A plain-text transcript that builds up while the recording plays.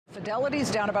Fidelity's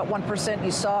down about 1%.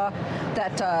 You saw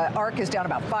that ARC is down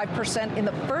about 5%. In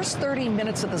the first 30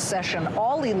 minutes of the session,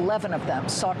 all 11 of them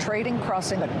saw trading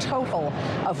crossing a total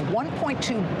of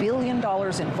 $1.2 billion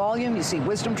in volume. You see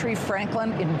WisdomTree,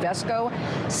 Franklin, Invesco.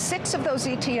 6 of those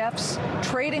ETFs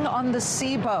trading on the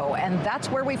SIBO, and that's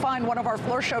where we find one of our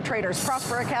floor show traders,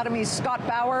 Prosper Academy's Scott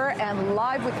Bauer, and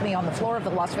live with me on the floor of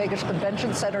the Las Vegas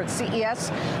Convention Center at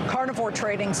CES, Carnivore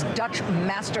Trading's Dutch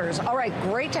Masters. All right,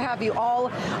 great to have you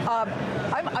all.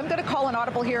 I'm going to call an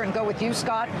audible here and go with you,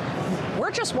 Scott.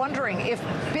 We're just wondering, if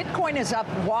Bitcoin is up,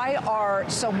 why are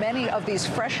so many of these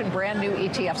fresh and brand new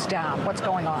ETFs down? What's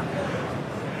going on?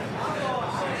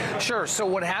 Sure. So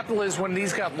what happened is when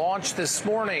these got launched this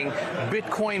morning,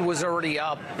 Bitcoin was already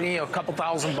up, a couple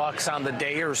 $1,000 on the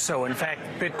day or so. In fact,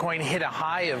 Bitcoin hit a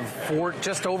high of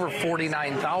just over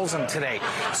 49,000 today.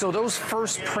 So those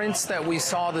first prints that we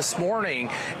saw this morning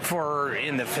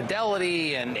in the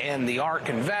Fidelity and the ARK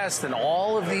Invest and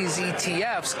all of these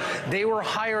ETFs, they were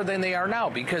higher than they are now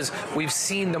because we've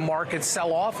seen the market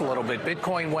sell off a little bit.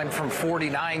 Bitcoin went from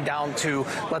 49 down to,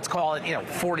 let's call it,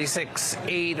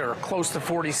 46.8 or close to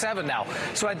 47 now.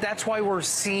 So that's why we're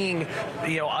seeing,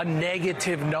 a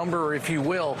negative number, if you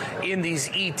will, in these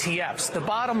ETFs. The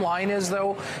bottom line is,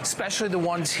 though, especially the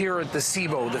ones here at the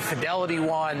SIBO, the Fidelity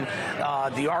one,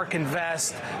 the ARK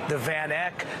Invest, the Van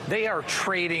Eck, they are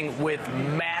trading with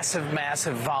massive,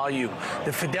 massive volume.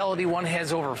 The Fidelity one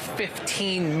has over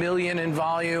 15 million in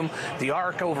volume. The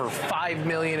ARK over 5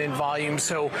 million in volume.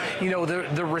 So,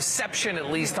 the reception,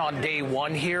 at least on day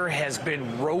one here, has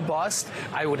been robust.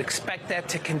 I would expect that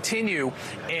to continue,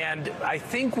 and I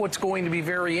think what's going to be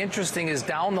very interesting is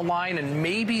down the line, and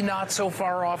maybe not so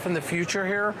far off in the future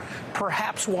here,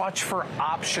 perhaps watch for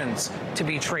options to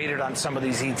be traded on some of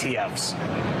these ETFs.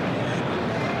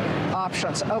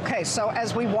 Options. Okay, so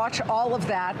as we watch all of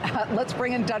that, let's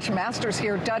bring in Dutch Masters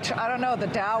here. Dutch, I don't know, the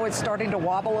Dow is starting to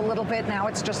wobble a little bit. Now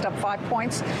it's just up 5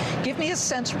 points. Give me a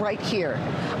sense right here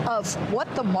of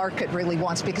what the market really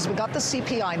wants, because we got the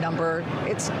CPI number.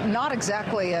 It's not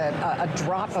exactly a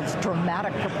drop of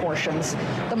dramatic proportions.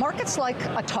 The market's like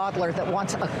a toddler that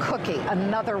wants a cookie,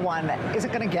 another one. Is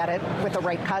it going to get it with a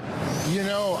rate cut?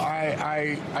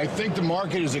 I think the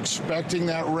market is expecting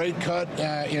that rate cut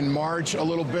in March a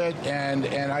little bit.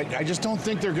 And I just don't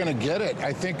think they're going to get it.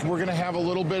 I think we're going to have a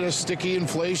little bit of sticky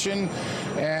inflation,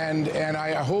 and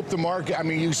I hope the market,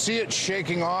 you see it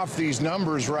shaking off these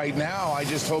numbers right now. I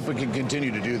just hope it can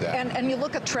continue to do that. And you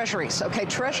look at treasuries, okay?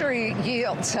 Treasury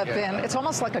yields have been, it's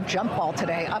almost like a jump ball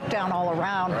today, up, down, all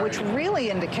around, right, which really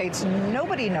indicates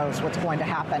nobody knows what's going to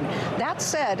happen. That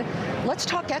said, let's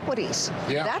talk equities.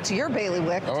 Yeah. That's your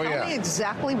bailiwick. Tell me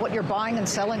exactly what you're buying and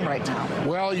selling right now.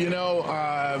 Well,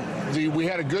 we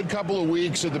had a good couple of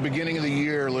weeks at the beginning of the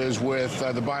year, Liz, with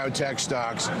the biotech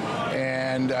stocks,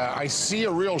 and I see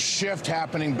a real shift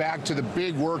happening back to the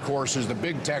big workhorses, the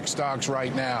big tech stocks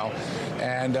right now,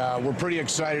 and we're pretty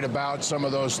excited about some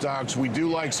of those stocks. We do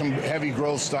like some heavy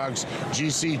growth stocks.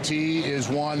 GCT is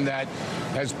one that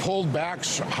has pulled back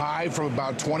high from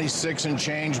about 26 and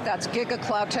change. That's Giga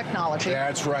Cloud Technology.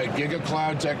 That's right, Giga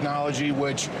Cloud Technology,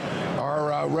 which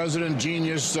our resident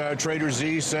genius, Trader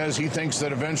Z, says he thinks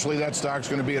that eventually that stock's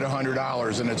going to be at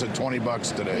 $100, and it's at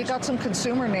 $20 today. You got some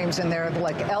consumer names in there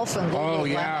like Elf and Lululemon. Oh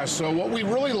yeah, so what we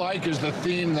really like is the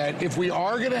theme that if we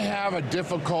are going to have a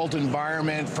difficult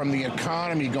environment from the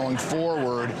economy going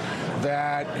forward,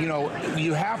 that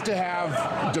you have to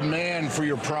have demand for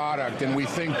your product, and we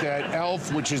think that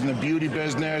Elf, which is in the beauty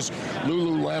business,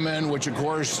 Lululemon, which of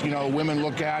course women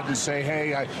look at and say,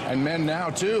 hey, and men now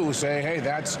too say, hey,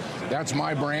 that's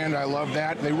my brand, I love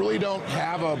that. They really don't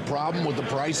have a problem with the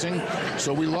pricing,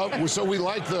 so we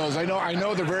like those. I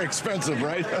know they're very expensive,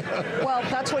 right? Well,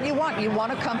 that's what you want. You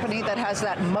want a company that has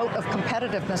that moat of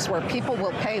competitiveness where people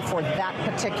will pay for that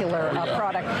particular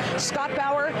product. Scott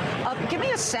Bauer, give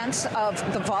me a sense of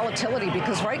the volatility,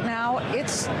 because right now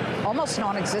it's almost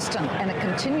non-existent and it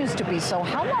continues to be so.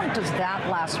 How long does that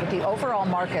last with the overall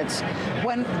markets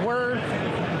when we're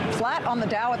flat on the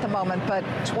Dow at the moment, but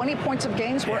 20 points of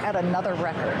gains, we're at another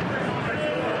record?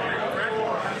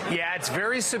 Yeah, it's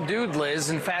very subdued, Liz.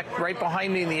 In fact, right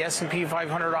behind me in the S&P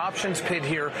 500 options pit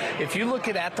here, if you look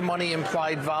at the money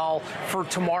implied vol for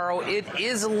tomorrow, it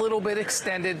is a little bit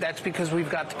extended. That's because we've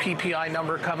got the PPI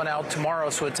number coming out tomorrow,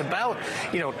 so it's about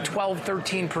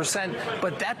 12-13%,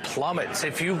 but that plummets.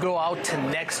 If you go out to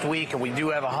next week, and we do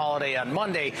have a holiday on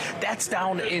Monday, that's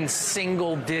down in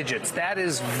single digits. That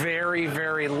is very,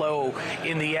 very low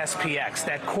in the SPX.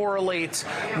 That correlates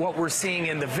what we're seeing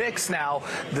in the VIX now.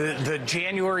 The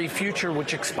January Treasury future,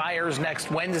 which expires next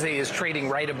Wednesday, is trading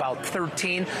right about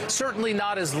 13. Certainly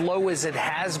not as low as it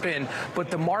has been, but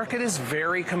the market is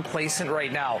very complacent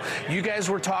right now. You guys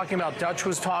were talking about, Dutch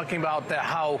was talking about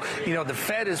how, you know, the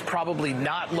Fed is probably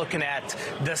not looking at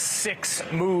the 6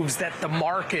 moves that the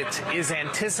market is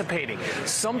anticipating.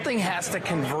 Something has to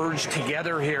converge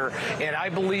together here, and I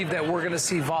believe that we're going to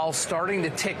see vol starting to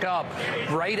tick up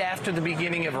right after the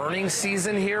beginning of earnings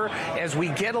season here as we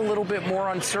get a little bit more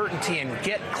uncertainty and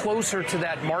get closer to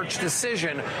that March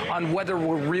decision on whether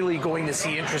we're really going to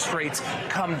see interest rates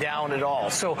come down at all.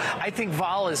 So I think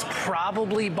vol is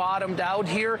probably bottomed out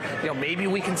here. You know, maybe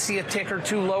we can see a tick or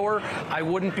two lower. I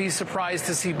wouldn't be surprised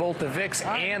to see both the VIX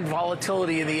and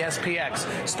volatility in the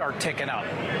SPX start ticking up.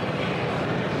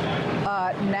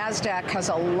 NASDAQ has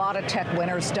a lot of tech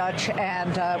winners, Dutch,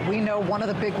 and we know one of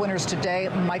the big winners today,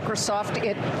 Microsoft.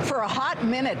 It, for a hot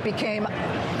minute, became,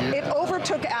 it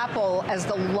overtook Apple as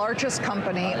the largest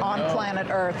company on planet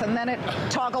Earth, and then it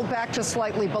toggled back just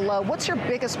slightly below. What's your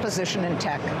biggest position in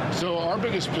tech? So our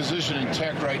biggest position in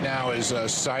tech right now is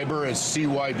cyber. It's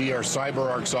CYBR,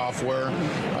 CyberArk software,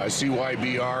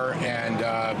 CYBR, and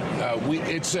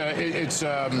it's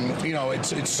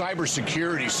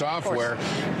cybersecurity software.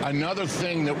 Another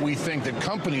thing that we think that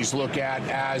companies look at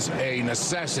as a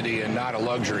necessity and not a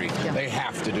luxury. Yeah. They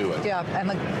have to do it. Yeah, and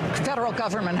the federal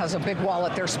government has a big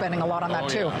wallet. They're spending a lot on that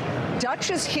too. Yeah.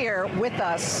 Dutch is here with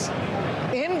us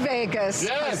in Vegas.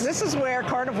 Yes. This is where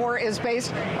Carnivore is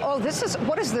based. Oh,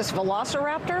 what is this,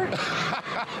 Velociraptor?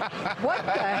 What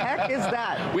the heck is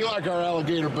that? We like our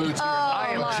alligator boots here.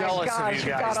 I am jealous of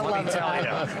you guys, let me tell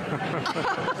you.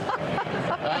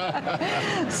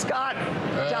 Scott,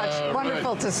 Dutch,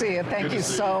 wonderful to see you. Thank you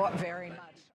so very much.